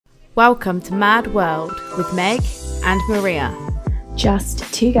Welcome to Mad World with Meg and Maria.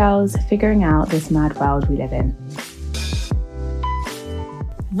 Just two girls figuring out this mad world we live in.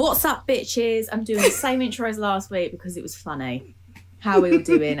 What's up, bitches? I'm doing the same intro as last week because it was funny. How are we all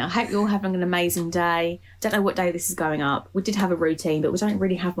doing? I hope you're all having an amazing day. Don't know what day this is going up. We did have a routine, but we don't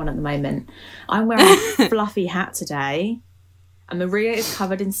really have one at the moment. I'm wearing a fluffy hat today, and Maria is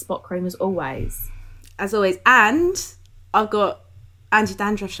covered in spot cream as always. As always. And I've got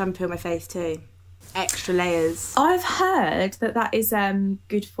anti-dandruff shampoo on my face too. Extra layers. I've heard that is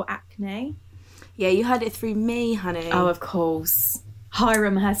good for acne. Yeah, you heard it through me, honey. Oh, of course.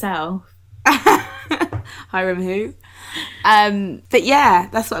 Hiram herself. Hiram who? But yeah,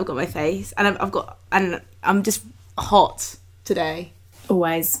 that's what I've got on my face, and I'm just hot today.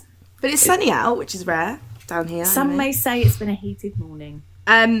 Always. But it's sunny out, which is rare down here. Some may say it's been a heated morning.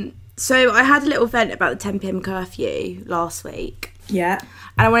 So I had a little vent about the 10 p.m. curfew last week. Yeah.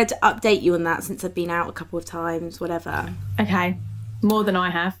 And I wanted to update you on that since I've been out a couple of times, whatever. Okay. More than I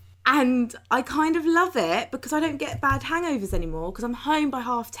have. And I kind of love it because I don't get bad hangovers anymore because I'm home by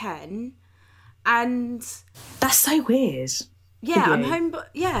 10:30. And that's so weird. Yeah, I'm home by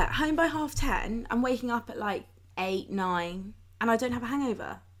 10:30. I'm waking up at like 8, 9, and I don't have a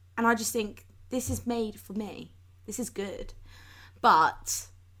hangover. And I just think this is made for me. This is good. But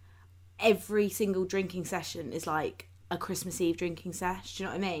every single drinking session is like a Christmas Eve drinking sesh. Do you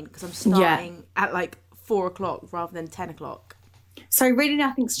know what I mean? Because I'm starting at like 4 o'clock rather than 10 o'clock. So really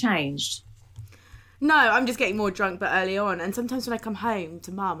nothing's changed? No, I'm just getting more drunk but early on. And sometimes when I come home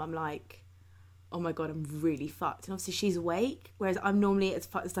to mum, I'm like, oh my God, I'm really fucked. And obviously she's awake, whereas I'm normally as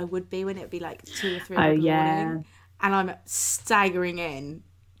fucked as I would be when it would be like 2 or 3 o'clock in the morning. And I'm staggering in,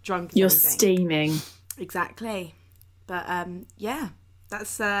 drunk. You're steaming. Exactly. But yeah,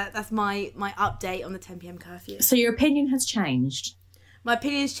 that's my update on the 10 p.m. curfew. So your opinion has changed? My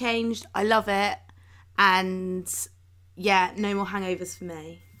opinion's changed. I love it. And yeah, no more hangovers for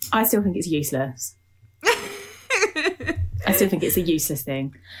me. I still think it's useless. I still think it's a useless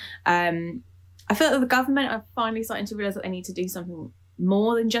thing. I feel that the government are finally starting to realise that they need to do something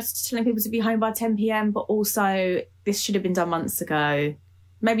more than just telling people to be home by 10 p.m, but also this should have been done months ago,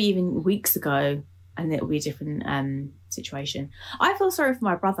 maybe even weeks ago, and it will be a different situation. I feel sorry for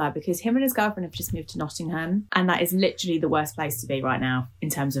my brother because him and his girlfriend have just moved to Nottingham, and that is literally the worst place to be right now in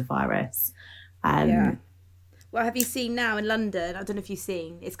terms of virus. Yeah. Well, have you seen now in London, I don't know if you've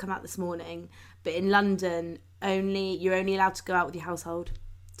seen, it's come out this morning, but in London, you're only allowed to go out with your household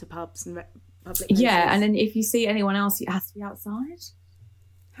to pubs and public places. Yeah, and then if you see anyone else, it has to be outside.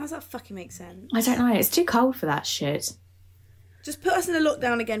 How does that fucking make sense? I don't know, it's too cold for that shit. Just put us in a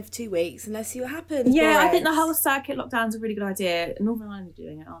lockdown again for 2 weeks and let's see what happens. Yeah, I think the whole circuit lockdown's a really good idea. Northern Ireland are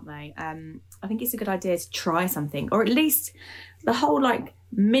doing it, aren't they? I think it's a good idea to try something, or at least the whole like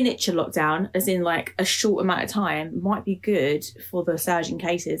miniature lockdown, as in like a short amount of time, might be good for the surge in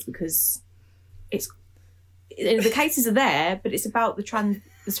cases because the cases are there, but it's about the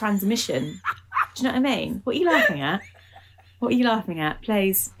transmission. Do you know what I mean? What are you laughing at? What are you laughing at?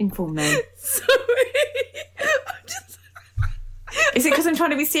 Please inform me. Sorry. Is it because I'm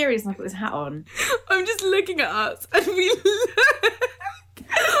trying to be serious and I've got this hat on? I'm just looking at us and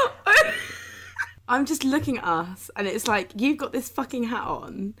I'm just looking at us and it's like, you've got this fucking hat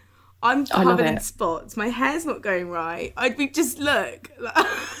on. I'm covered in spots. My hair's not going right. We just look.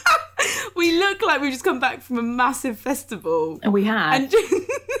 We look like we've just come back from a massive festival. And we have.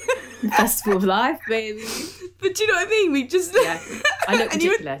 The Festival of Life, baby. But do you know what I mean? We just... Yeah, I look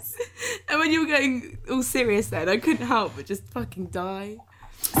ridiculous. And when you were getting all serious then, I couldn't help but just fucking die.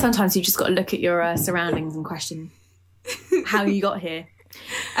 Sometimes you just got to look at your surroundings and question how you got here.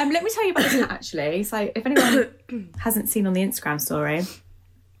 Let me tell you about this hat, actually. So if anyone hasn't seen on the Instagram story,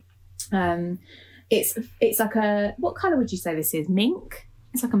 it's like a... What colour would you say this is? Mink?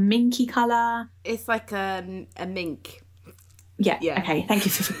 It's like a minky colour. It's like a mink. Yeah. Okay. Thank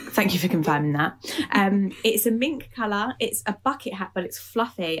you for confirming that. It's a mink colour. It's a bucket hat, but it's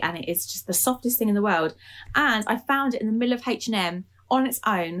fluffy and it is just the softest thing in the world. And I found it in the middle of H&M on its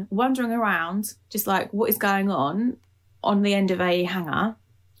own, wandering around, just like what is going on the end of a hanger.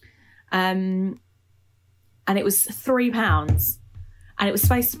 And it was £3, and it was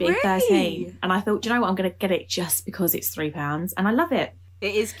supposed to be 13. And I thought, do you know what? I'm going to get it just because it's £3, and I love it.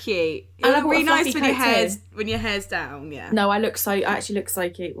 It is cute. It would be nice when your hair's down, yeah. No, I actually look so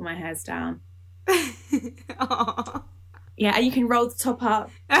cute when my hair's down. Yeah, and you can roll the top up.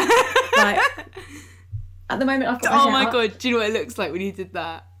 Like, at the moment, I've got my hair up. God, do you know what it looks like when you did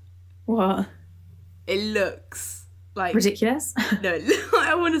that? What? It looks like... ridiculous? No,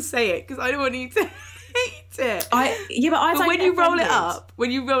 I want to say it because I don't want you to hate it. But I But don't when get you roll it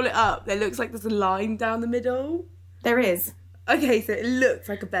offended. up, there looks like there's a line down the middle. There is. Okay, so it looks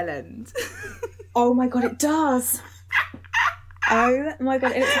like a bell end. Oh my God, it does. Oh my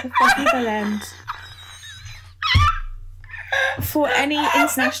God, it looks like a fucking bell end. For any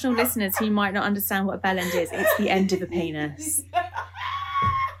international listeners who might not understand what a bell end is, it's the end of a penis.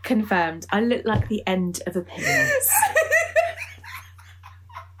 Confirmed. I look like the end of a penis.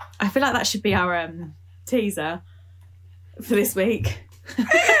 I feel like that should be our teaser for this week.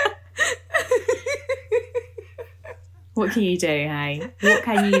 What can you do, hey? What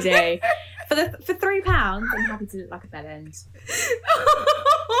can you do? For £3, I'm happy to look like a bell end.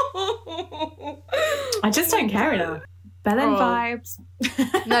 I just don't care enough. Bell end vibes.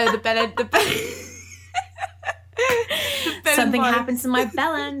 No, the bell end. Something happened to my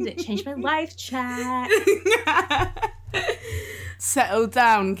bell end. It changed my life, chat. Settle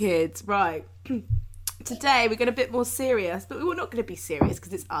down, kids. Right. Today we're going a bit more serious, but we're not going to be serious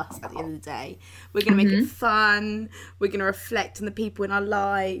because it's us at the end of the day. We're going to make it fun. We're going to reflect on the people in our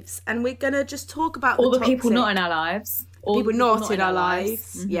lives, and we're going to just talk about all the people not in our lives. People not in our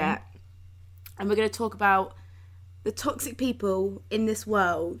lives. Yeah. And we're going to talk about the toxic people in this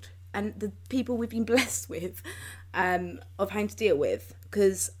world and the people we've been blessed with of having to deal with.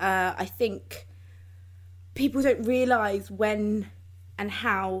 Because I think people don't realise when and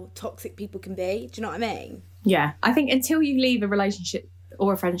how toxic people can be. Do you know what I mean? Yeah. I think until you leave a relationship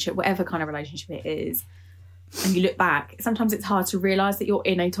or a friendship, whatever kind of relationship it is, and you look back, sometimes it's hard to realise that you're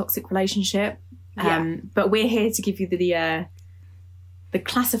in a toxic relationship. But we're here to give you the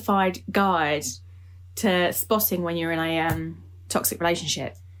classified guide to spotting when you're in a toxic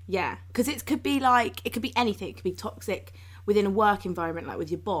relationship. Yeah, because it could be anything. It could be toxic within a work environment, like with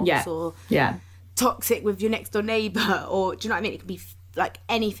your boss, or toxic with your next door neighbour, or do you know what I mean? It could be like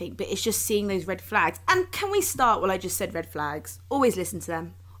anything, but it's just seeing those red flags. And can we start? Well, I just said red flags. Always listen to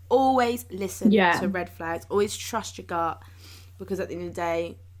them. Always listen to red flags. Always trust your gut, because at the end of the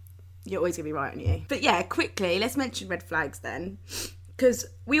day, you're always going to be right on you. But yeah, quickly, let's mention red flags then, because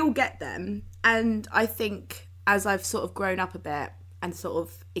we all get them. And I think as I've sort of grown up a bit and sort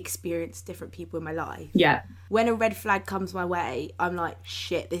of experienced different people in my life, when a red flag comes my way, I'm like,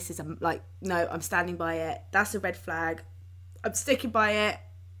 shit, this is no, I'm standing by it. That's a red flag. I'm sticking by it.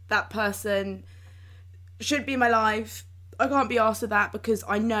 That person should be in my life. I can't be arsed with that, because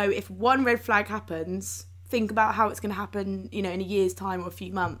I know if one red flag happens, think about how it's going to happen, in a year's time or a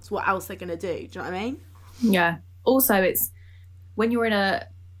few months, what else they're going to do. Do you know what I mean? Yeah. Also, it's when you're in a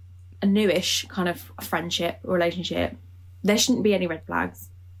newish kind of friendship or relationship, there shouldn't be any red flags.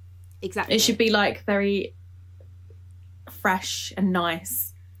 Exactly. It should be like very fresh and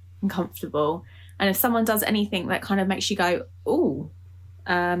nice and comfortable. And if someone does anything that kind of makes you go, ooh,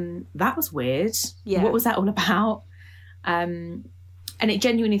 that was weird. Yeah. What was that all about? And it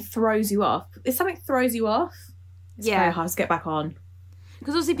genuinely throws you off. If something throws you off, it's very hard to get back on.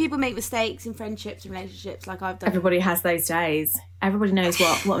 Because obviously people make mistakes in friendships and relationships, like I've done. Everybody has those days. Everybody knows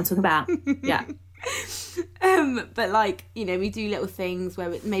what I'm talking about. Yeah. But we do little things where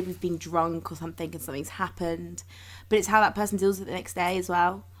maybe we've been drunk or something and something's happened, but it's how that person deals with it the next day as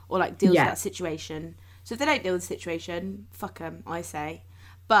well, or deals with that situation. So if they don't deal with the situation, fuck them, I say.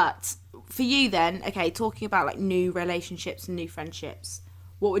 But for you then, okay, talking about new relationships and new friendships,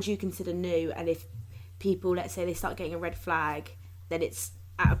 what would you consider new? And if people, let's say they start getting a red flag, then it's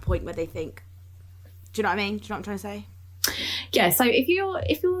at a point where they think, do you know what I mean? Do you know what I'm trying to say? Yeah, so if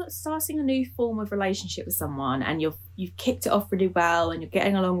you're starting a new form of relationship with someone and you've kicked it off really well and you're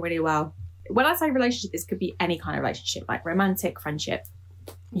getting along really well, when I say relationship, this could be any kind of relationship, like romantic, friendship,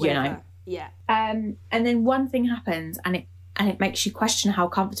 Yeah. And then one thing happens and it makes you question how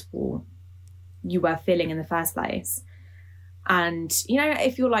comfortable you were feeling in the first place. And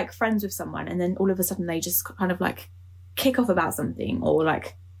if you're friends with someone and then all of a sudden they just kind of kick off about something or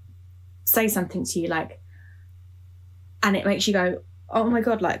say something to you and it makes you go, oh my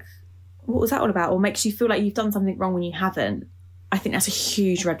God, what was that all about? Or makes you feel like you've done something wrong when you haven't. I think that's a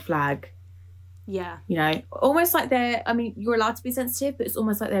huge red flag. Yeah. Almost like you're allowed to be sensitive, but it's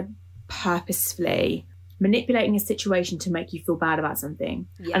almost like they're purposefully manipulating a situation to make you feel bad about something.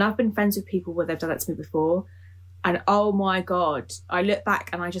 Yeah. And I've been friends with people where they've done that to me before. And oh my God, I look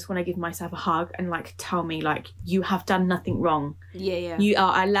back and I just want to give myself a hug and tell me you have done nothing wrong. Yeah. You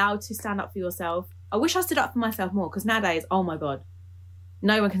are allowed to stand up for yourself. I wish I stood up for myself more, because nowadays, oh my God,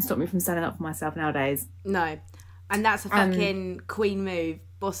 no one can stop me from standing up for myself nowadays. No. And that's a fucking queen move,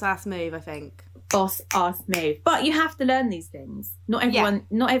 boss ass move, I think. Boss ass move. But you have to learn these things. Not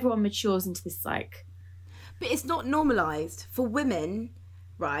everyone matures into this But it's not normalised. For women,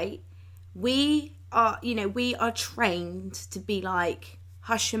 right, we are, you know, we are trained to be like,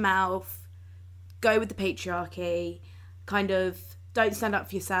 hush your mouth, go with the patriarchy, kind of don't stand up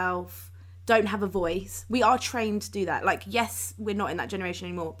for yourself, don't have a voice. We are trained to do that. Like, yes, we're not in that generation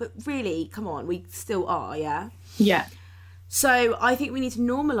anymore, but really, come on, we still are, yeah? Yeah. So I think we need to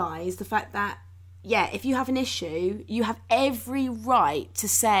normalise the fact that, yeah, if you have an issue, you have every right to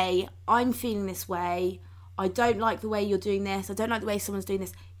say, I'm feeling this way, I don't like the way you're doing this, I don't like the way someone's doing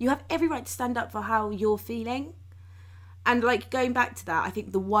this. You have every right to stand up for how you're feeling. And like, going back to that, I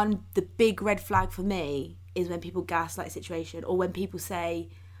think the big red flag for me is when people gaslight a situation, or when people say,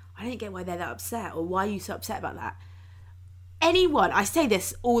 I don't get why they're that upset, or why are you so upset about that? Anyone, I say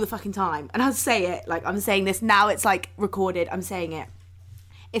this all the fucking time, and I'll say it, like, I'm saying this now, it's like recorded, I'm saying it.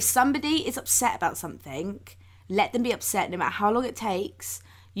 If somebody is upset about something, let them be upset no matter how long it takes.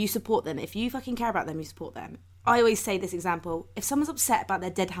 You support them. If you fucking care about them, you support them. I always say this example. If someone's upset about their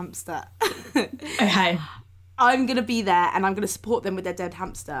dead hamster, Okay. I'm going to be there and I'm going to support them with their dead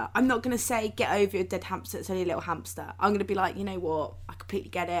hamster. I'm not going to say, get over your dead hamster, it's only a little hamster. I'm going to be like, you know what, I completely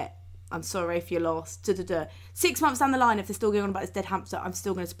get it. I'm sorry if you're lost. 6 months down the line, if they're still going on about this dead hamster, I'm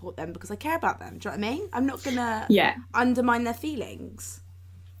still going to support them because I care about them. Do you know what I mean? I'm not going to undermine their feelings.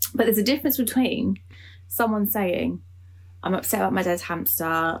 But there's a difference between someone saying, I'm upset about my dead hamster,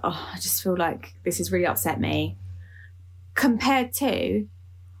 I just feel like this has really upset me, compared to,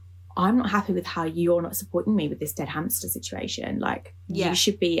 I'm not happy with how you're not supporting me with this dead hamster situation. Like, you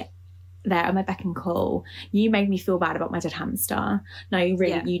should be there at my beck and call. You made me feel bad about my dead hamster. No, you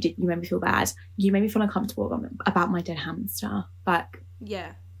made me feel bad. You made me feel uncomfortable about my dead hamster. Like,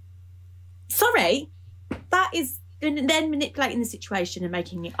 sorry, that is then manipulating the situation and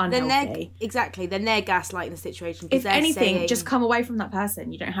making it unhealthy. Then they're gaslighting the situation. If anything, just come away from that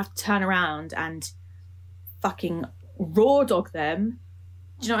person. You don't have to turn around and fucking raw dog them.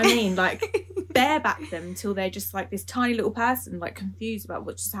 Do you know what I mean? Like, bareback them until they're just like this tiny little person, like, confused about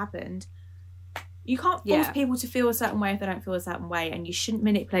what just happened. You can't force people to feel a certain way if they don't feel a certain way, and you shouldn't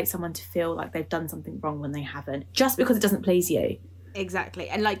manipulate someone to feel like they've done something wrong when they haven't, just because it doesn't please you. Exactly.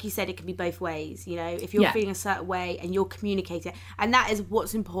 And like you said, it can be both ways, you know, if you're feeling a certain way and you're communicating, and that is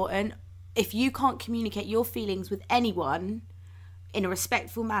what's important. If you can't communicate your feelings with anyone in a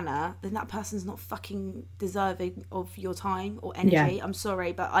respectful manner, then that person's not fucking deserving of your time or energy. I'm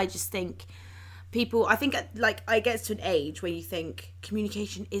sorry, but I just think I think like, I get to an age where you think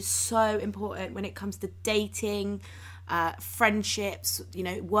communication is so important when it comes to dating, friendships, you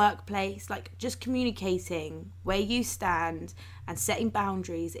know, workplace. Like, just communicating where you stand and setting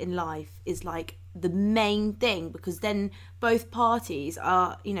boundaries in life is like the main thing, because then both parties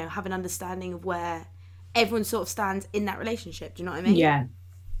are, you know, have an understanding of where everyone sort of stands in that relationship. Do you know what I mean?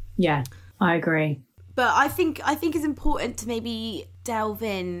 Yeah, I agree. But I think it's important to maybe delve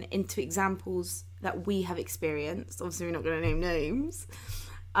into examples that we have experienced. Obviously, we're not going to name names.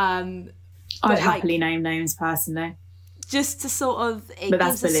 I'd happily name names personally. Just to sort of, it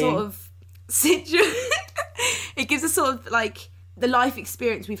gives a sort of like, the life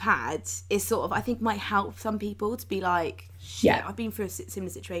experience we've had is sort of, I think, might help some people to be like, shit, I've been through a similar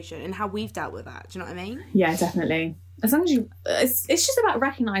situation, and how we've dealt with that. Do you know what I mean? Yeah, definitely. As long as it's just about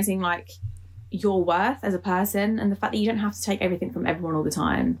recognising, like, your worth as a person, and the fact that you don't have to take everything from everyone all the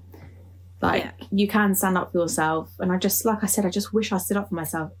time. Like, you can stand up for yourself. And I just, like I said, I just wish I stood up for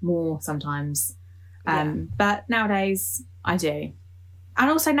myself more sometimes. But nowadays, I do. And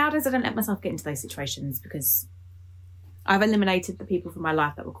also, nowadays, I don't let myself get into those situations because I've eliminated the people from my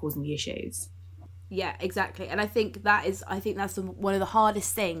life that were causing the issues. Yeah, exactly. And I think that's one of the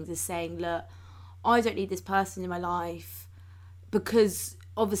hardest things, is saying, look, I don't need this person in my life, because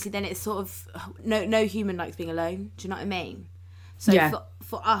obviously then it's sort of, no human likes being alone. Do you know what I mean? So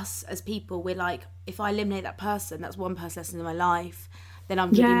for us as people, we're like, if I eliminate that person, that's one person less in my life, then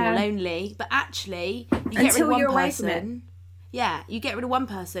I'm going to be more lonely. But actually, you get rid of one person. Yeah, you get rid of one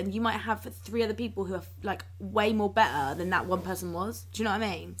person, you might have 3 other people who are like way more better than that one person was. Do you know what I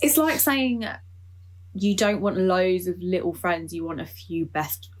mean? It's like saying you don't want loads of little friends, you want a few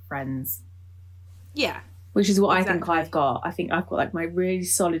best friends. Yeah. Which is what I think I've got. I think I've got like my really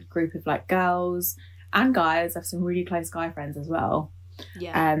solid group of like girls and guys. I have some really close guy friends as well.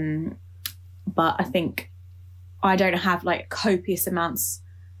 Yeah. But I think I don't have like copious amounts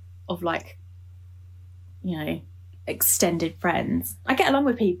of like, you know, extended friends. I get along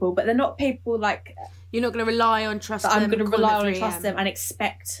with people, but they're not people like, you're not going to rely on trust them. I'm going to rely on and trust them and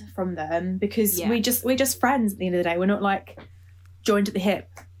expect from them, because we're just friends at the end of the day. We're not like joined at the hip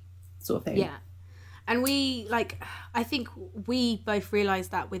sort of thing. Yeah. And we, like, I think we both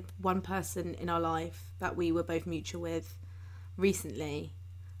realised that with one person in our life that we were both mutual with recently.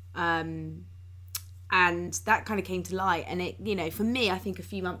 And that kind of came to light. And it, you know, for me, I think a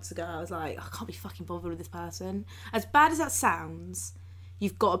few months ago, I was like, I can't be fucking bothered with this person. As bad as that sounds,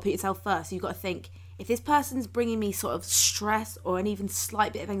 you've got to put yourself first. You've got to think, if this person's bringing me sort of stress or an even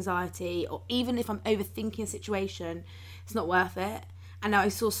slight bit of anxiety, or even if I'm overthinking a situation, it's not worth it. And I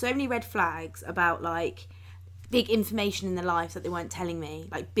saw so many red flags about like big information in their life that they weren't telling me,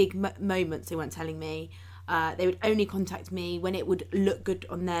 like big moments they weren't telling me. They would only contact me when it would look good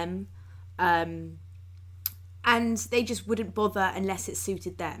on them. And they just wouldn't bother unless it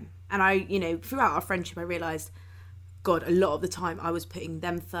suited them. And I, you know, throughout our friendship, I realised, God, a lot of the time I was putting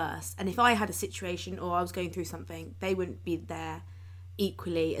them first. And if I had a situation or I was going through something, they wouldn't be there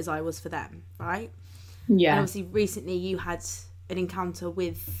equally as I was for them, right? Yeah. And obviously recently you had an encounter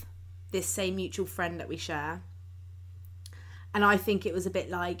with this same mutual friend that we share. And I think it was a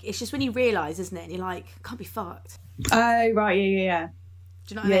bit like, it's just when you realise, isn't it? And you're like, can't be fucked. Oh, right, yeah.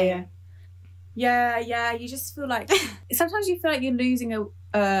 Do you know what I mean? Yeah. You just feel like sometimes you feel like you're losing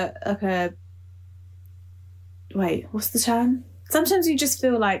wait, what's the term? Sometimes you just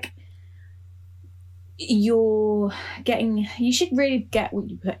feel like you should really get what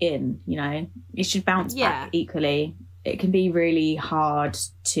you put in, you know? You should bounce back equally. It can be really hard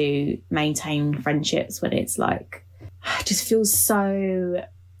to maintain friendships when it's like, it just feels so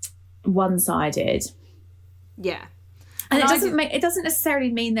one-sided. Yeah. And it doesn't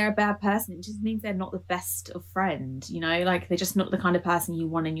necessarily mean they're a bad person. It just means they're not the best of friend, you know? Like, they're just not the kind of person you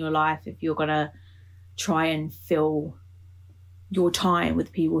want in your life if you're going to try and fill your time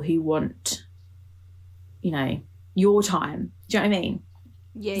with people who want, you know, your time. Do you know what I mean?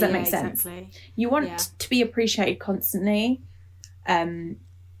 Yeah, Does that make sense? Exactly. You want to be appreciated constantly.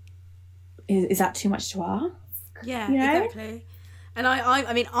 Is that too much to ask? Yeah, you know? Exactly. And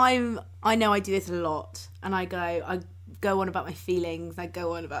I know I do this a lot, and I go on about my feelings. I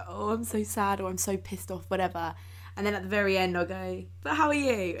go on about, oh, I'm so sad, or I'm so pissed off, whatever. And then at the very end, I'll go, but how are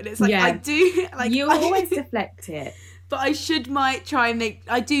you? And it's like, I do, like, you always deflect it. But I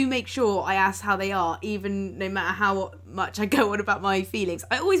do make sure I ask how they are, even no matter how much I go on about my feelings.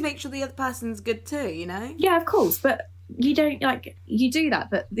 I always make sure the other person's good too, you know? Yeah, of course. But you don't, like, you do that,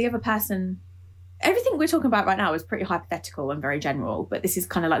 but the other person, everything we're talking about right now is pretty hypothetical and very general, but this is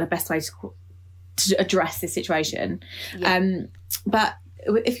kind of like the best way to address this situation. Yeah. But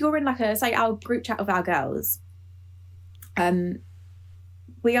if you're in like say our group chat of our girls,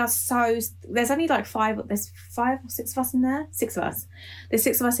 we are there's only like there's 5 or 6 of us in there. 6 of us. There's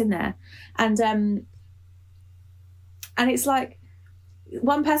 6 of us in there. And it's like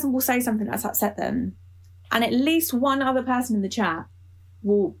one person will say something that's upset them, and at least one other person in the chat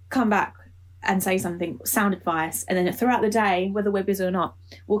will come back and say something, sound advice, and then throughout the day, whether we're busy or not,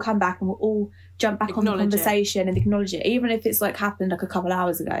 we'll come back and we'll all jump back on the conversation and acknowledge it, even if it's like happened like a couple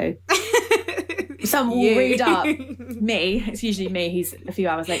hours ago. Someone will read up me. It's usually me. He's a few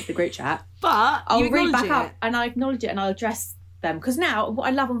hours late to the group chat. But I'll read back up and I'll acknowledge it and I'll address them. Because now what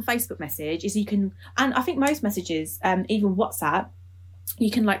I love on Facebook message is you can, and I think most messages, even WhatsApp, you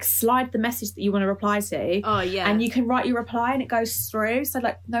can like slide the message that you want to reply to. Oh yeah. And you can write your reply and it goes through. So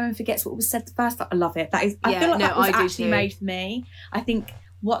like no one forgets what was said the first time. I love it. That is, I feel like that was actually made for me. I think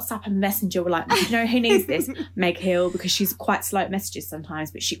WhatsApp and Messenger were like, you know who needs this? Meg Hill, because she's quite slow at messages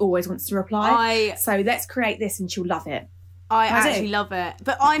sometimes, but she always wants to reply. So let's create this and she'll love it. I actually love it.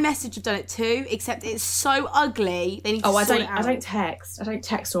 But iMessage have done it too, except it's so ugly. They need to sort it out. I don't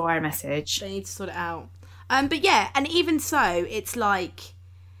text or iMessage. They need to sort it out. But yeah, and even so, it's like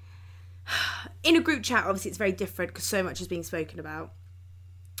in a group chat, obviously it's very different because so much is being spoken about.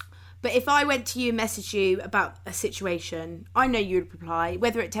 But if I went to you and messaged you about a situation, I know you would reply.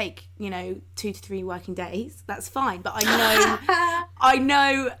 Whether it take, 2 to 3 working days, that's fine. But I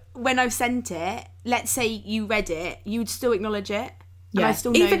know when I've sent it, let's say you read it, you'd still acknowledge it. Yeah. And I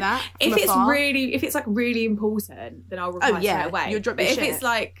still know that. If it's like really important, then I'll reply straight away. You'll drop your shit.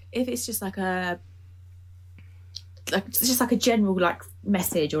 If it's just like a general like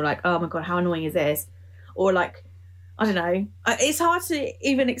message, or like, oh my God, how annoying is this? Or like, I don't know. It's hard to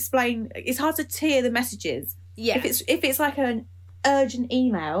even explain. It's hard to tier the messages. Yeah. If it's like an urgent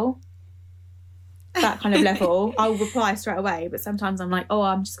email, that kind of level, I'll reply straight away. But sometimes I'm like, oh,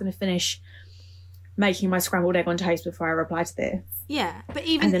 I'm just going to finish making my scrambled egg on toast before I reply to this. Yeah, but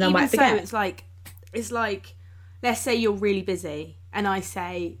even so, it's like, let's say you're really busy, and I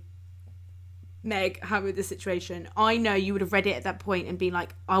say, Meg, how with the situation? I know you would have read it at that point and been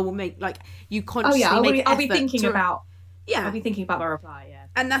like, I will make, like, you consciously I'll be thinking about my reply, yeah.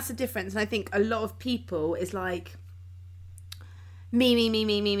 And that's the difference. And I think a lot of people is like, me.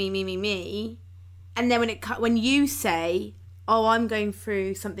 And then when you say, oh, I'm going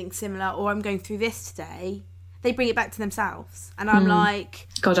through something similar, or I'm going through this today, they bring it back to themselves. And I'm like...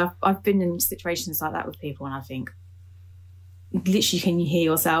 God, I've been in situations like that with people, and I think, literally, can you hear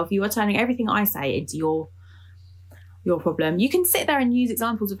yourself? You are turning everything I say into your problem. You can sit there and use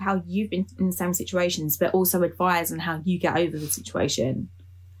examples of how you've been in the same situations, but also advise on how you get over the situation.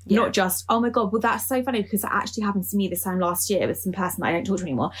 Yeah. Not just, oh my God, well, that's so funny because that actually happened to me this time last year with some person that I don't talk to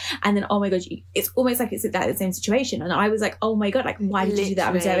anymore. And then, oh my God, it's almost like it's the same situation. And I was like, oh my God, like, why did you do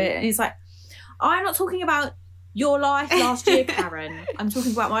that? And it's like, I'm not talking about your life last year, Karen. I'm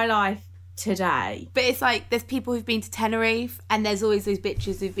talking about my life today. But it's like there's people who've been to Tenerife, and there's always those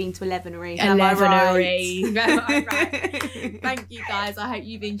bitches who've been to Elevenerife. Elevenerife. Right? Thank you, guys. I hope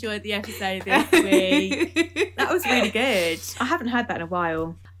you've enjoyed the episode this week. That was really good. I haven't heard that in a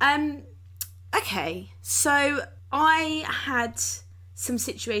while. Okay, so I had some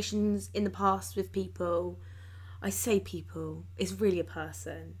situations in the past with people. I say people, it's really a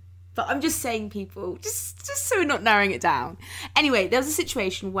person. But I'm just saying people, just so we're not narrowing it down. Anyway, there was a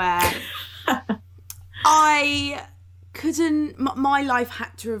situation where I couldn't... My life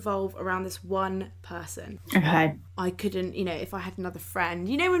had to revolve around this one person. Okay. I couldn't, if I had another friend...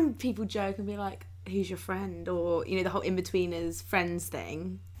 You know when people joke and be like, who's your friend? Or, the whole in-betweeners friends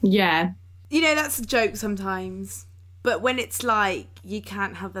thing. Yeah. That's a joke sometimes. But when it's like, you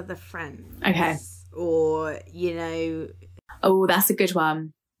can't have other friends. Okay. Or, Oh, that's a good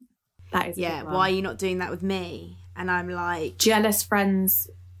one. That is why are you not doing that with me? And I'm like... Jealous friends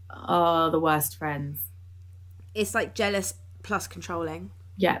are the worst friends. It's like jealous plus controlling.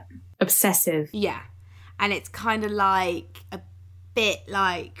 Yeah. Obsessive. Yeah. And it's kind of like a bit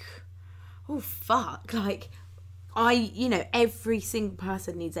like, oh, fuck. Like, every single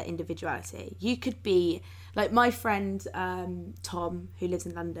person needs their individuality. You could be... Like, my friend, Tom, who lives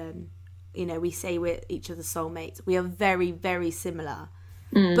in London, we say we're each other's soulmates. We are very, very similar.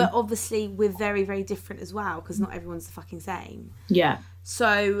 But obviously we're very, very different as well, because not everyone's the fucking same. Yeah.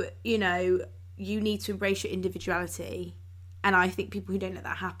 So, you need to embrace your individuality. And I think people who don't let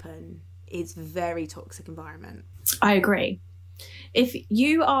that happen is very toxic environment. I agree. If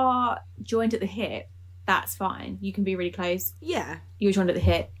you are joined at the hip, that's fine. You can be really close. Yeah. You're joined at the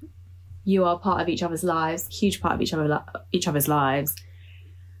hip. You are part of each other's lives, huge part of each other's lives.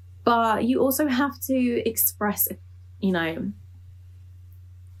 But you also have to express, you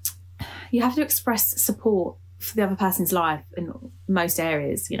have to express support for the other person's life in most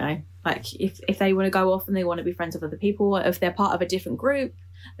areas, like if they want to go off and they want to be friends with other people, if they're part of a different group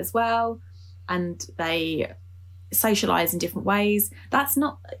as well and they socialise in different ways, that's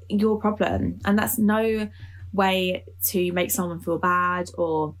not your problem. And that's no way to make someone feel bad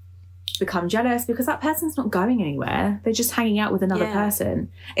or become jealous, because that person's not going anywhere. They're just hanging out with another person.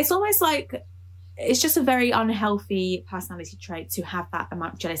 It's almost like... It's just a very unhealthy personality trait to have that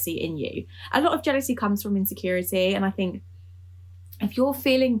amount of jealousy in you. A lot of jealousy comes from insecurity. And I think if you're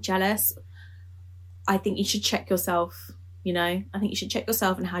feeling jealous, I think you should check yourself, I think you should check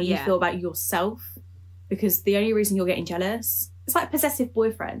yourself and how you feel about yourself. Because the only reason you're getting jealous, it's like possessive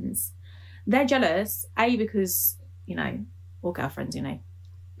boyfriends. They're jealous, because, or girlfriends,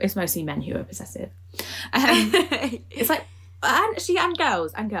 it's mostly men who are possessive. It's like, and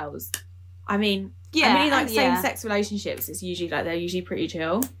girls. I mean, like same-sex relationships, it's usually like they're usually pretty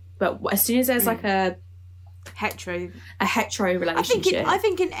chill. But as soon as there's like a hetero relationship, I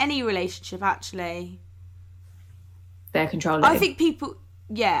think in any relationship, actually, they're controlling. I think people,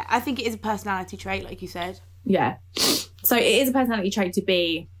 I think it is a personality trait, like you said. Yeah. So it is a personality trait to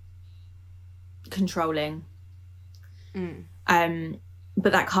be controlling.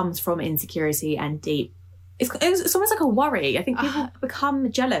 But that comes from insecurity and deep. It's almost like a worry. I think people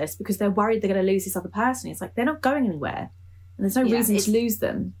become jealous because they're worried they're going to lose this other person. It's like they're not going anywhere. And there's no reason to lose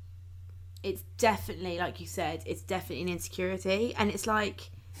them. It's definitely, like you said, it's definitely an insecurity. And it's like,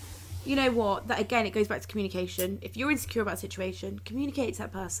 you know what? That again, it goes back to communication. If you're insecure about a situation, communicate to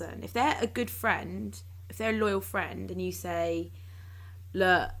that person. If they're a good friend, if they're a loyal friend, and you say,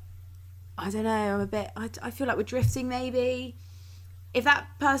 look, I don't know, I feel like we're drifting maybe. If that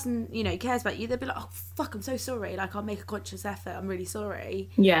person, cares about you, they'll be like, oh, fuck, I'm so sorry. Like, I'll make a conscious effort. I'm really sorry.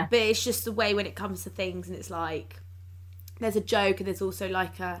 Yeah. But it's just the way when it comes to things, and it's like, there's a joke, and there's also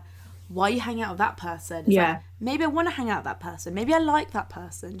like why are you hanging out with that person? It's like, maybe I want to hang out with that person. Maybe I like that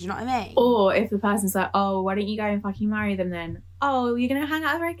person. Do you know what I mean? Or if the person's like, oh, why don't you go and fucking marry them then? Oh, you're going to hang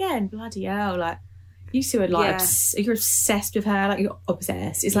out with her again? Bloody hell. Like, you two are like, you're obsessed with her. Like, you're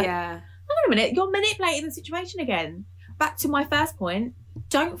obsessed. It's like, hang on a minute. You're manipulating the situation again. Back to my first point,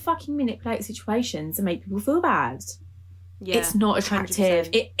 don't fucking manipulate situations and make people feel bad. Yeah, it's not attractive.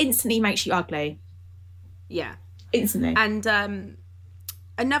 100%. It instantly makes you ugly. Yeah, Instantly. And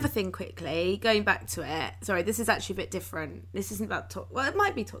another thing quickly, going back to it, sorry, this is actually a bit different. This isn't about well, it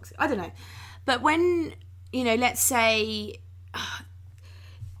might be toxic, I don't know. But when, you know, let's say,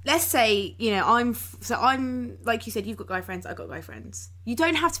 you know, I'm like you said, you've got guy friends, I've got guy friends. You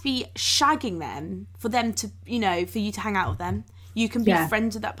don't have to be shagging them for them to, you know, for you to hang out with them. You can be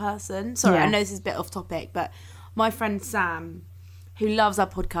friends with that person. Sorry, I know this is a bit off topic, but my friend Sam, who loves our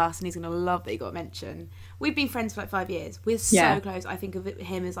podcast and he's going to love that he got mentioned. We've been friends for like 5 years. We're so close. I think of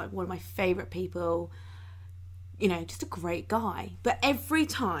him as like one of my favourite people. You know, just a great guy. But every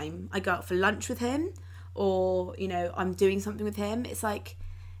time I go out for lunch with him or, you know, I'm doing something with him, it's like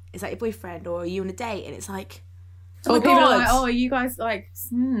your boyfriend or are you on a date? And it's like, oh my God. People are like, oh, are you guys like,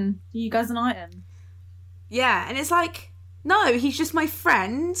 you guys an item? Yeah, and it's like, no, he's just my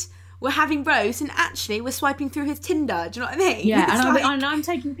friend. We're having roast and actually we're swiping through his Tinder. Do you know what I mean? Yeah, and I'm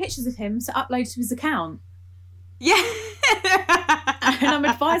taking pictures of him to upload to his account. Yeah. And I'm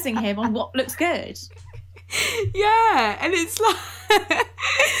advising him on what looks good. Yeah, and it's like...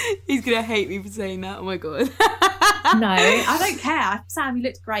 He's going to hate me for saying that. Oh, my God. No, I don't care. Sam, you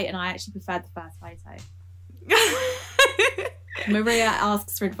looked great and I actually preferred the first photo. Maria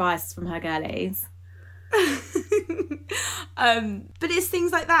asks for advice from her girlies. But it's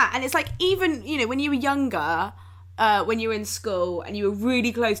things like that, and it's like, even, you know, when you were younger, when you were in school and you were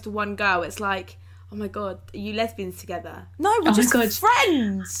really close to one girl, it's like, oh my God, are you lesbians together? No, we're just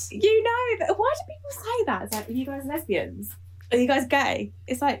friends. You know, why do people say that? It's like, are you guys lesbians? Are you guys gay?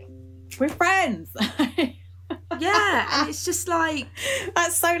 It's like, we're friends. Yeah, and it's just like,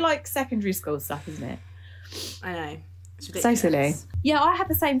 that's so like secondary school stuff, isn't it? I know, it's So ridiculous. silly. Yeah, I have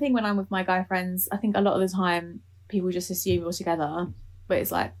the same thing when I'm with my guy friends. I think a lot of the time people just assume we're together, but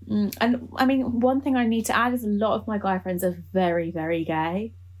it's like, and I mean, one thing I need to add is a lot of my guy friends are very, very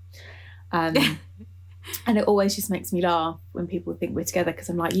gay, and it always just makes me laugh when people think we're together, because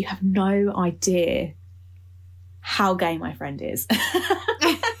I'm like, you have no idea how gay my friend is.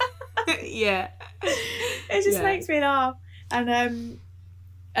 Yeah, it just makes me laugh. And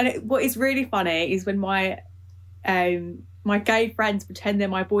what is really funny is when my gay friends pretend they're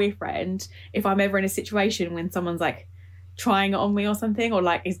my boyfriend if I'm ever in a situation when someone's like trying it on me or something, or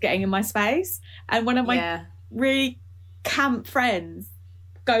like is getting in my space, and one of my really camp friends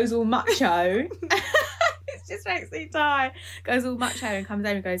goes all macho. It just makes me die. Goes all macho and comes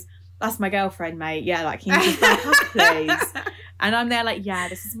over and goes, that's my girlfriend, mate. Yeah, like, can you just back up, please? And I'm there like, yeah,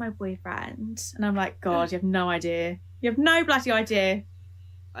 this is my boyfriend. And I'm like, God, you have no idea. You have no bloody idea.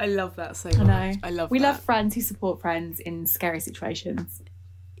 I love that so much. I love we love friends who support friends in scary situations.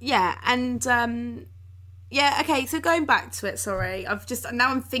 Yeah, and okay, so going back to it, sorry, now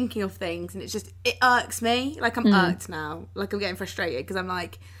I'm thinking of things and it irks me. Like, I'm irked now. Like, I'm getting frustrated because I'm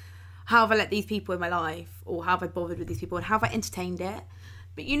like, how have I let these people in my life, or how have I bothered with these people, and how have I entertained it?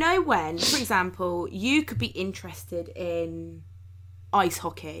 But you know, when, for example, you could be interested in ice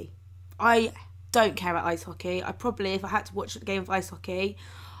hockey. I don't care about ice hockey. I probably, if I had to watch a game of ice hockey,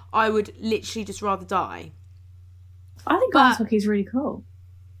 I would literally just rather die. I think ice hockey is really cool.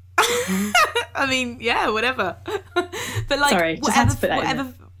 I mean, yeah, whatever. But like, sorry,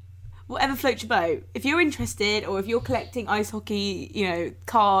 whatever floats your boat. If you're interested, or if you're collecting ice hockey, you know,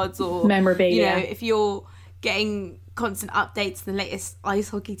 cards or memorabilia, you know, if you're getting constant updates on the latest ice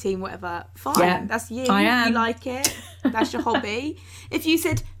hockey team, whatever, fine. Yeah, that's you. I am. You like it. That's your hobby. If you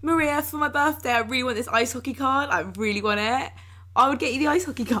said, Maria, for my birthday, I really want this ice hockey card, I really want it, I would get you the ice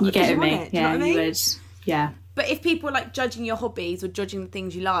hockey card. You get it, me. Yeah, you know what I mean? You would. Yeah. But if people are like judging your hobbies or judging the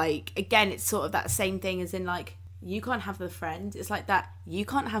things you like, again, it's sort of that same thing as in like, you can't have the friend. It's like that. You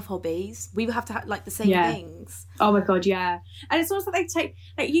can't have hobbies. We have to have like the same things. Oh my God, yeah. And it's also like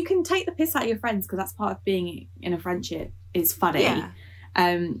you can take the piss out of your friends because that's part of being in a friendship. It's funny. Yeah.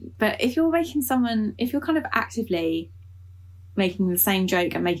 But if you're kind of actively making the same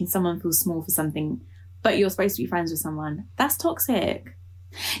joke and making someone feel small for something, but you're supposed to be friends with someone, that's toxic.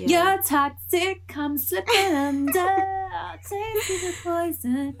 Yeah. You're toxic, come slipping under, tasting the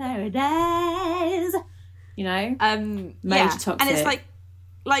poison paradise. You know, major toxic. And it's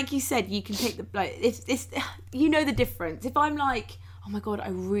like you said, you can take the it's you know the difference. If I'm like, oh my God, I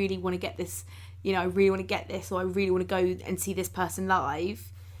really want to get this, you know, I really want to get this, or I really want to go and see this person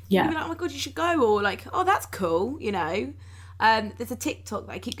live. Yeah, you'll be like, oh my God, you should go, or like, oh, that's cool, you know. There's a TikTok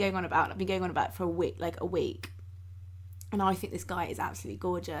that I keep going on about. I've been going on about it for a week. And I think this guy is absolutely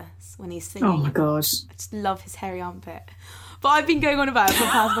gorgeous when he's singing. Oh my God. I just love his hairy armpit. But I've been going on about it for the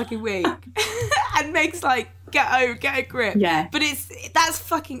past fucking week. And Meg's like, get a grip. Yeah. But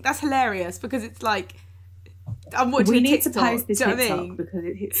that's hilarious, because it's like, I'm watching we a need TikTok. to post this TikTok because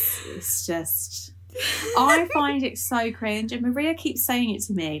it's just I find it so cringe. And Maria keeps saying it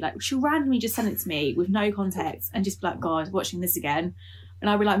to me. Like, she'll randomly just send it to me with no context and just be like, God, watching this again. And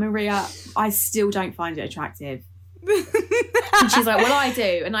I'll be like, Maria, I still don't find it attractive. And she's like, well, I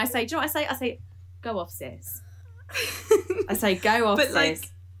do. And I say, do you know what I say? I say, go off, sis. I say, go off, But sis. like,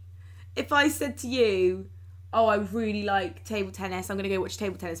 if I said to you, oh, I really like table tennis, I'm going to go watch a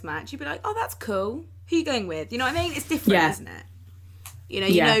table tennis match, you'd be like, oh, that's cool. Who are you going with? You know what I mean? It's different, Yeah. isn't it?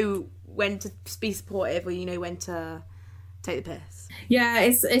 You know when to be supportive, or you know when to take the piss. Yeah,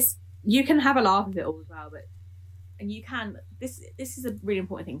 it's you can have a laugh with it all as well, but and you can this is a really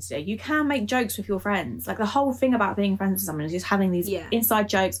important thing to do. You can make jokes with your friends. Like, the whole thing about being friends with someone is just having these inside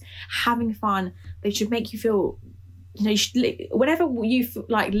jokes, having fun. They should make you feel, you should, whenever you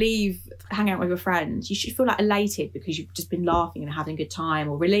like leave hang out with your friends, you should feel like elated because you've just been laughing and having a good time,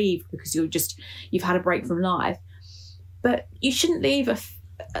 or relieved because you've had a break from life. But you shouldn't leave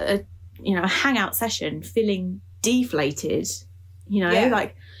a hangout session feeling deflated.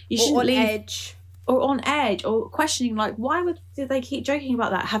 Like, you shouldn't on leave edge. Or on edge, or questioning, like, did they keep joking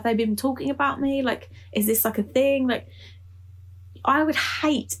about that? Have they been talking about me? Like, is this like a thing? Like, I would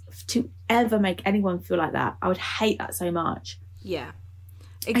hate to ever make anyone feel like that. I would hate that so much. Yeah,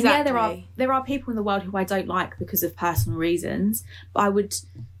 exactly. And yeah, there are people in the world who I don't like because of personal reasons, but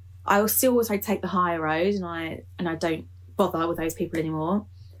I will still also take the higher road, and I don't bother with those people anymore.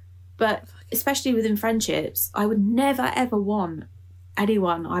 But especially within friendships, I would never ever want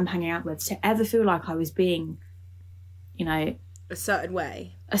anyone I'm hanging out with to ever feel like I was being, a certain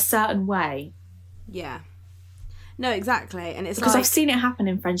way. Yeah. No, exactly. And it's because like, I've seen it happen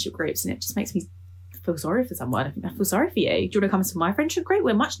in friendship groups, and it just makes me feel sorry for someone. I think I feel sorry for you. Do you want to come to my friendship group?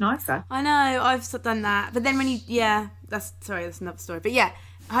 We're much nicer. I know, I've done that. But then when that's another story. But yeah,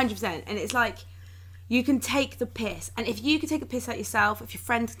 100%. And it's like, you can take the piss. And if you can take a piss at yourself, if your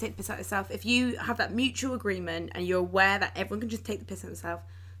friend can take the piss at yourself, if you have that mutual agreement and you're aware that everyone can just take the piss at themselves,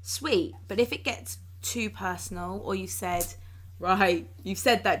 sweet. But if it gets too personal, or you've said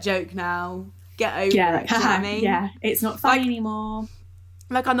that joke now, get over it. Do you know what I mean? Yeah, it's not funny anymore.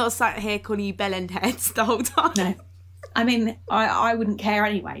 Like, I'm not sat here calling you bell end heads the whole time. No. I mean, I wouldn't care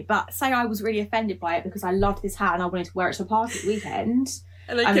anyway. But say I was really offended by it because I loved this hat and I wanted to wear it to a party at the weekend.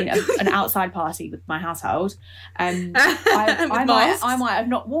 An outside party with my household. I might have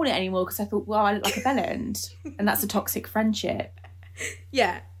not worn it anymore because I thought, well, I look like a bellend, and that's a toxic friendship.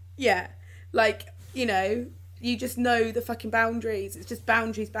 Yeah. Like, you just know the fucking boundaries. It's just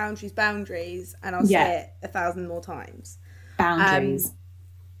boundaries, and I'll say it 1,000 more times. Boundaries.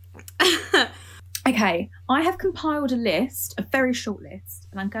 Okay, I have compiled a list, a very short list,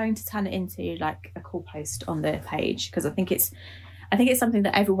 and I'm going to turn it into like a cool post on the page because I think it's something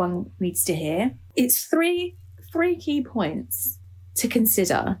that everyone needs to hear. It's three key points to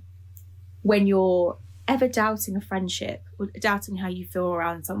consider when you're ever doubting a friendship or doubting how you feel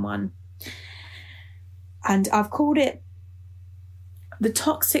around someone. And I've called it the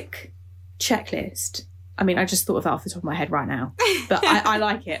toxic checklist. I mean, I just thought of that off the top of my head right now, but I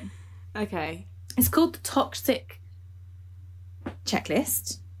like it. Okay. It's called the toxic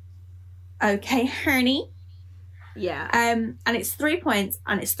checklist. Okay, honey. Yeah. And it's 3 points,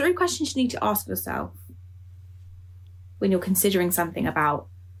 and it's 3 questions you need to ask yourself when you're considering something about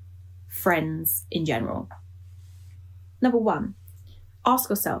friends in general. Number 1, ask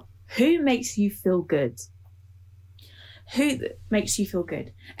yourself, who makes you feel good? Who makes you feel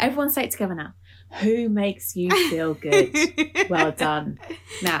good? Everyone say it together now. Who makes you feel good? Well done.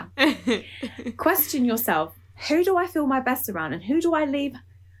 Now, question yourself, who do I feel my best around, and who do I leave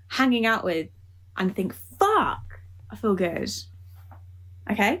hanging out with and think, fuck, I feel good?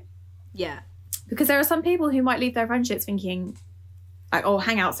 Okay? Yeah. Because there are some people who might leave their friendships thinking, like, or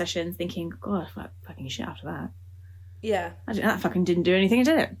hangout sessions thinking, God, fucking shit after that. Yeah. That fucking didn't do anything,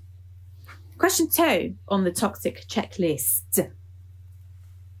 did it? Question 2 on the toxic checklist.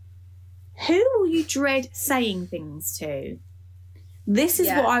 Who will you dread saying things to? This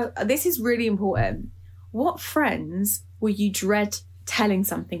is really important. What friends will you dread telling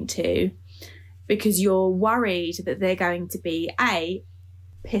something to because you're worried that they're going to be A,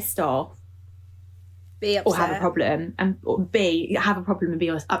 pissed off, B, upset, or have a problem, or B, have a problem and be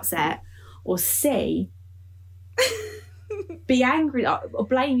upset, or C, be angry or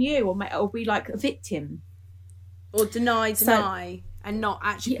blame you or be like a victim, or deny and not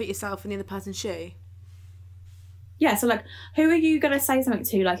actually put yourself in the other person's shoe. Yeah, so like, who are you going to say something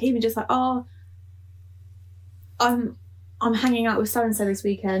to? Like, even just like, oh, I'm hanging out with so and so this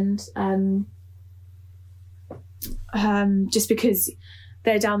weekend, just because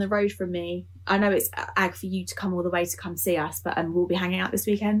they're down the road from me. I know it's ag for you to come all the way to come see us, but we'll be hanging out this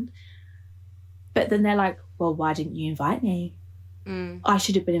weekend. But then they're like, well, why didn't you invite me? I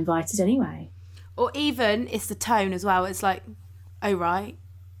should have been invited anyway. Or even it's the tone as well. It's like, oh, right.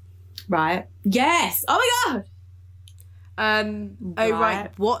 Right. Yes. Oh my God. Oh, right.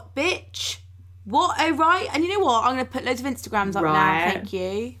 What, bitch? What? Oh, right. And you know what? I'm going to put loads of Instagrams up now. Thank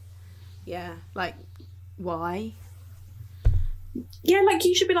you. Yeah. Like, why? Yeah, like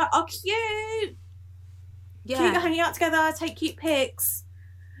you should be like, oh, cute. Yeah. Cute, hanging out together, take cute pics.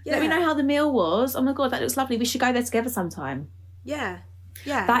 Yeah. Let me know how the meal was. Oh my God, that looks lovely. We should go there together sometime. Yeah.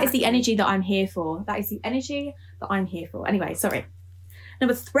 Yeah. That is the energy that I'm here for. That is the energy that I'm here for. Anyway, sorry.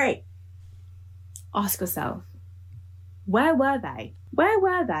 Number 3. Ask yourself, where were they? Where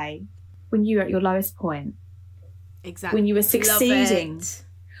were they when you were at your lowest point? Exactly. When you were succeeding?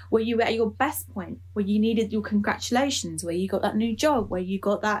 Were you at your best point? Where you needed your congratulations? Where you got that new job? Where you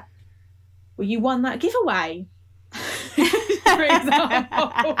won that giveaway? For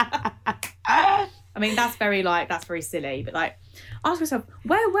example. I mean, that's very silly, but like, ask yourself,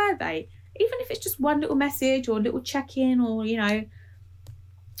 where were they? Even if it's just one little message or a little check-in, or, you know,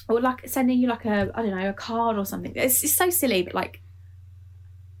 or like sending you like a card or something. It's so silly, but like,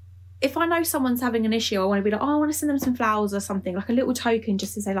 if I know someone's having an issue, I want to be like, oh, I want to send them some flowers or something, like a little token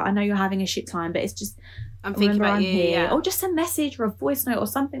just to say, like, I know you're having a shit time, but it's just, I'm thinking about you, here. yeah. Or just a message or a voice note or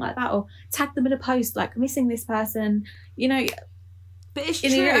something like that, or tag them in a post, like, missing this person, you know. But it's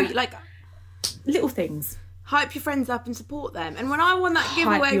true, like, little things. Hype your friends up and support them. And when I won that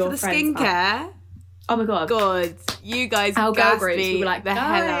giveaway for the skincare, oh my God, you guys, our girl groups, me we were like, the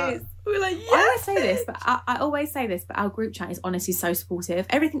hell out. We were like, yes. I always say this, but our group chat is honestly so supportive.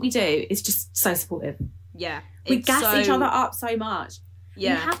 Everything we do is just so supportive. Yeah. We gas each other up so much.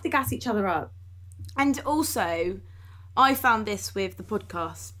 Yeah. You have to gas each other up. And also, I found this with the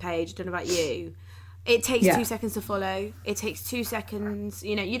podcast page, I don't know about you. It takes 2 seconds to follow. It takes 2 seconds.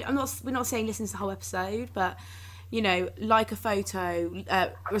 You know, we're not saying listen to the whole episode, but, you know, like a photo,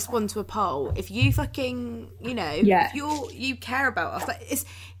 respond to a poll. If you fucking, you know, if you care about us, like,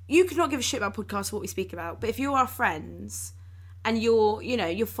 you could not give a shit about podcasts, what we speak about, but if you're our friends and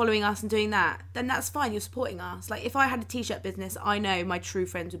you're following us and doing that, then that's fine. You're supporting us. Like, if I had a t-shirt business, I know my true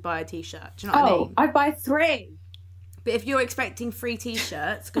friends would buy a t-shirt. Do you know what I mean? I'd buy 3. But if you're expecting free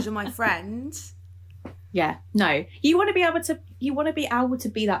t-shirts because you're my friend, yeah, no, you want to be able to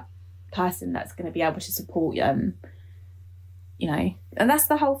be that person that's going to be able to support you know, and that's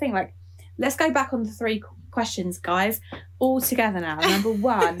the whole thing. Like, let's go back on the 3 questions, guys, all together now. Number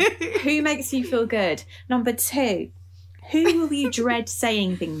 1, who makes you feel good? Number 2, who will you dread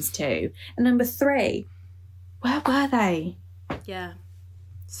saying things to? And number 3, where were they? Yeah,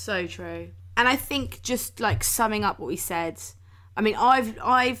 so true. And I think, just like summing up what we said, I mean,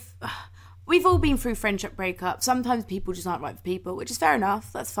 we've all been through friendship breakups. Sometimes people just aren't right for people, which is fair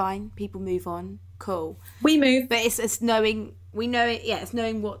enough. That's fine. People move on. Cool. We move. But it's knowing, we know it, yeah, it's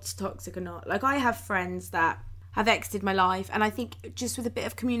knowing what's toxic or not. Like, I have friends that have exited my life, and I think just with a bit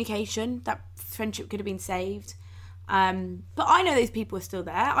of communication, that friendship could have been saved. But I know those people are still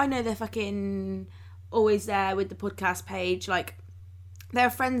there. I know they're fucking always there with the podcast page. Like, there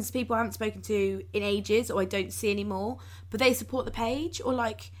are friends, people I haven't spoken to in ages, or I don't see anymore, but they support the page, or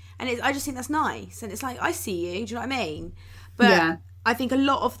like, and I just think that's nice. And it's like, I see you, do you know what I mean? But yeah. I think a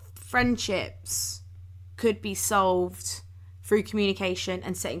lot of friendships could be solved through communication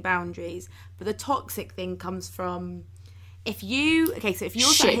and setting boundaries. But the toxic thing comes from, if you're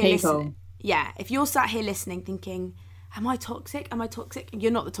sat here listening, if you're sat here listening thinking, am I toxic?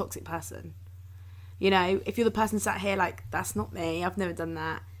 You're not the toxic person. You know, if you're the person sat here like, that's not me, I've never done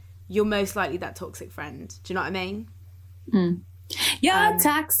that, you're most likely that toxic friend. Do you know what I mean? Mm. You're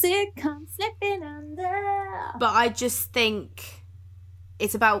toxic, come slipping under. But I just think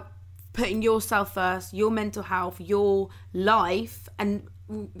it's about putting yourself first, your mental health, your life, and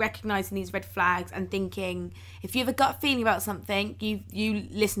recognising these red flags and thinking, if you have a gut feeling about something, you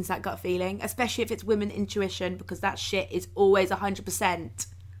listen to that gut feeling, especially if it's women intuition, because that shit is always 100%.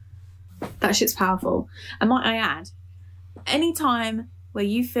 That shit's powerful. And might I add, any time where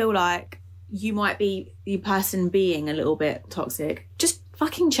you feel like you might be the person being a little bit toxic, just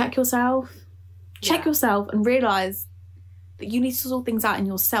fucking check yourself. Check yourself and realise that you need to sort things out in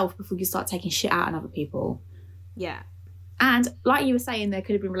yourself before you start taking shit out on other people. Yeah. And like you were saying, there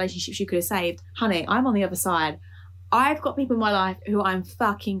could have been relationships you could have saved. Honey, I'm on the other side. I've got people in my life who I'm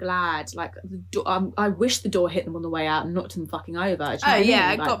fucking glad. Like, I wish the door hit them on the way out and knocked them fucking over. Oh, yeah,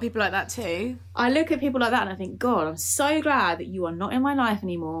 I've got people like that too. I look at people like that and I think, God, I'm so glad that you are not in my life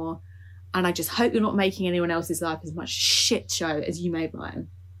anymore. And I just hope you're not making anyone else's life as much shit show as you made mine.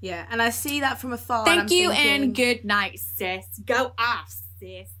 Yeah, and I see that from afar. Thank you and good night, sis. Go off,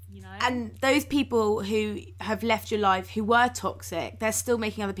 sis, you know. And those people who have left your life who were toxic, they're still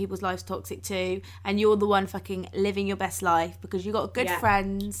making other people's lives toxic too. And you're the one fucking living your best life because you got good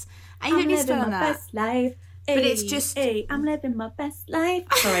friends. And you don't need to spend on that. Best life. But it's just... I'm living my best life.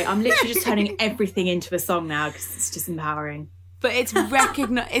 Sorry, I'm literally just turning everything into a song now because it's just empowering. But it's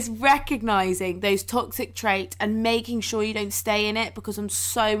recognising those toxic traits and making sure you don't stay in it, because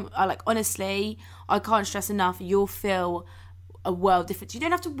honestly, I can't stress enough, you'll feel a world difference. You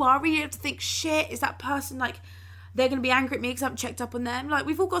don't have to worry, you don't have to think, shit, is that person, like, they're going to be angry at me because I haven't checked up on them. Like,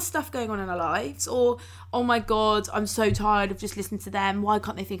 we've all got stuff going on in our lives. Or, oh my God, I'm so tired of just listening to them. Why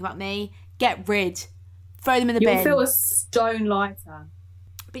can't they think about me? Get rid. Throw them in the bin. You'll feel a stone lighter.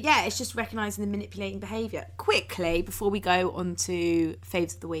 But yeah, it's just recognising the manipulating behaviour. Quickly, before we go on to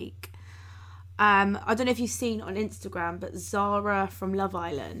faves of the week, I don't know if you've seen on Instagram, but Zara from Love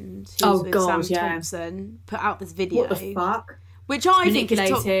Island, who's with Sam Thompson, put out this video. What the fuck? Which I think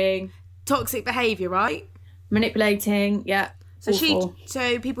is toxic behaviour, right? Manipulating, yeah. So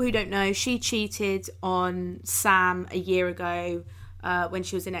people who don't know, she cheated on Sam a year ago when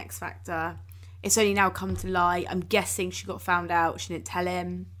she was in X Factor. It's only now come to light. I'm guessing she got found out. She didn't tell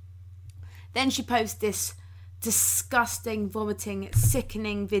him. Then she posts this disgusting, vomiting,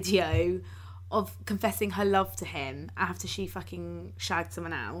 sickening video of confessing her love to him after she fucking shagged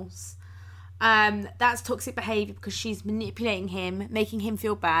someone else. That's toxic behaviour because she's manipulating him, making him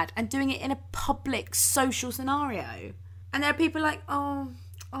feel bad, and doing it in a public social scenario. And there are people like, oh,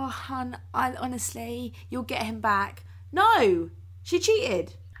 hun, honestly, you'll get him back. No, she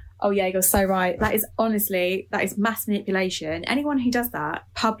cheated. Oh yeah, you're so right. That is mass manipulation. Anyone who does that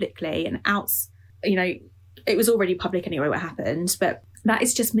publicly and outs, it was already public anyway what happened, but that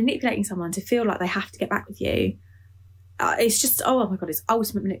is just manipulating someone to feel like they have to get back with you. It's just, oh my God, it's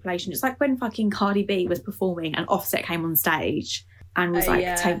ultimate manipulation. It's like when fucking Cardi B was performing and Offset came on stage and was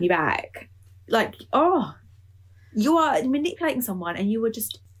take me back. Like, oh, you are manipulating someone and you were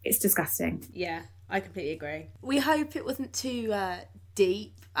just, it's disgusting. Yeah, I completely agree. We hope it wasn't too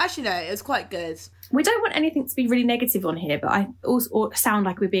deep. Actually, no, it was quite good. We don't want anything to be really negative on here, but I also sound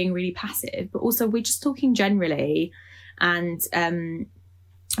like we're being really passive, but also we're just talking generally and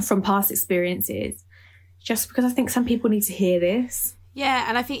from past experiences, just because I think some people need to hear this. Yeah,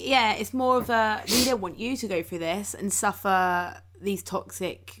 and I think, it's more of we don't want you to go through this and suffer these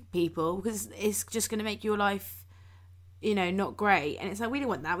toxic people, because it's just going to make your life, not great. And it's like, we don't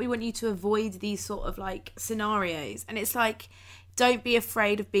want that. We want you to avoid these sort of like scenarios. And it's like, don't be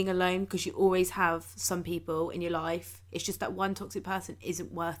afraid of being alone, because you always have some people in your life. It's just that one toxic person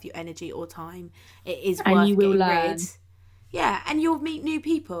isn't worth your energy or time. It is worth you will getting learn. rid. Yeah, and you'll meet new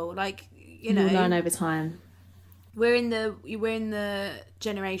people. Like, you'll learn over time. We're in the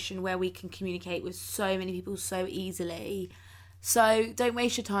generation where we can communicate with so many people so easily. So don't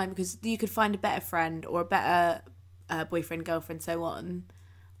waste your time, because you could find a better friend or a better boyfriend, girlfriend, so on,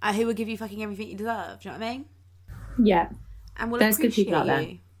 who will give you fucking everything you deserve. Do you know what I mean? Yeah. And we'll There's good people out there.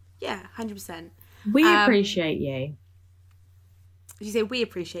 Yeah, 100%. We appreciate you. Did you say we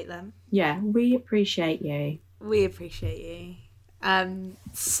appreciate them? Yeah, we appreciate you. We appreciate you.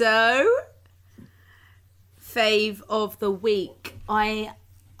 So, fave of the week. I'm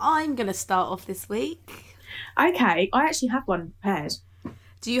going to start off this week. Okay, I actually have one prepared.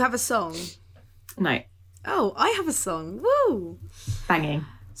 Do you have a song? No. Oh, I have a song. Woo! Banging.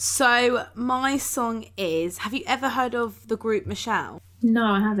 So, my song is... Have you ever heard of the group Michelle? No,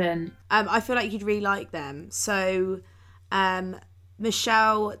 I haven't. I feel like you'd really like them. So,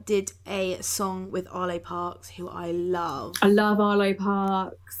 Michelle did a song with Arlo Parks, who I love. I love Arlo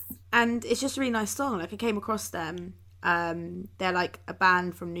Parks. And it's just a really nice song. Like, I came across them. They're like a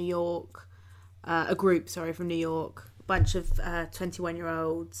band from New York. A group, from New York. A bunch of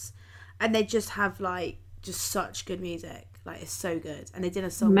 21-year-olds. And they just have, just such good music. It's so good. And they did a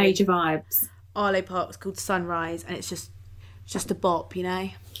song Major vibes. Arlo Parks called Sunrise, and it's just a bop,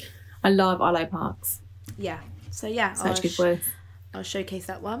 I love Arlo Parks. Yeah. So yeah, such good voice. I'll showcase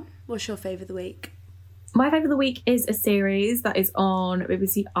that one. What's your favourite of the week? My favourite of the week is a series that is on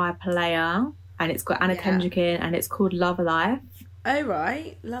BBC iPlayer, and it's got Anna Kendrick in, and it's called Love Alive. Oh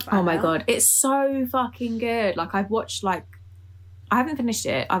right, Love Anna. Oh my God, it's so fucking good. I've watched I haven't finished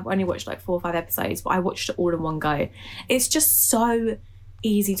it. I've only watched 4 or 5 episodes, but I watched it all in one go. It's just so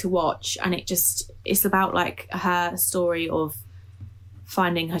easy to watch, and it's about her story of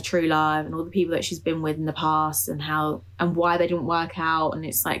finding her true love and all the people that she's been with in the past and why they didn't work out. And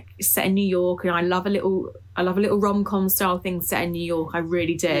it's set in New York, and I love a little rom-com style thing set in New York. I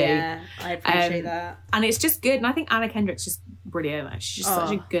really do. Yeah, I appreciate that. And it's just good. And I think Anna Kendrick's just brilliant. She's just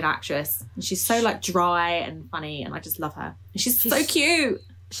such a good actress. And she's so like dry and funny, and I just love her. And she's so cute.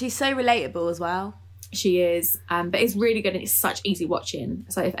 She's so relatable as well. She is, but it's really good and it's such easy watching.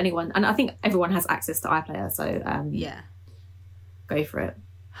 So if anyone, and I think everyone has access to iPlayer, so go for it.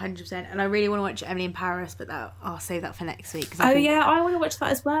 100%. And I really want to watch Emily in Paris, but I'll save that for next week. I want to watch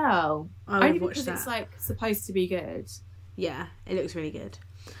that as well. I would watch that. It's like supposed to be good. Yeah, it looks really good.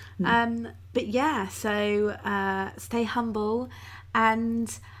 But yeah, so stay humble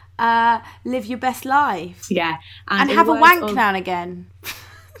and live your best life. Yeah, and have a wank now and again.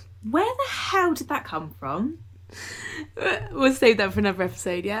 Where the hell did that come from? We'll save that for another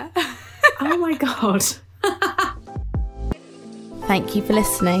episode, yeah? Oh my God. Thank you for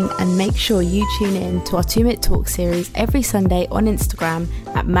listening, and make sure you tune in to our 2 Minute Talk series every Sunday on Instagram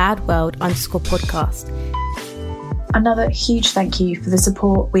at madworld_podcast. Another huge thank you for the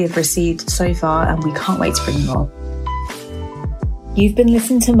support we have received so far, and we can't wait to bring you more. You've been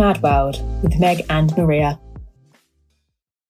listening to Mad World with Meg and Maria.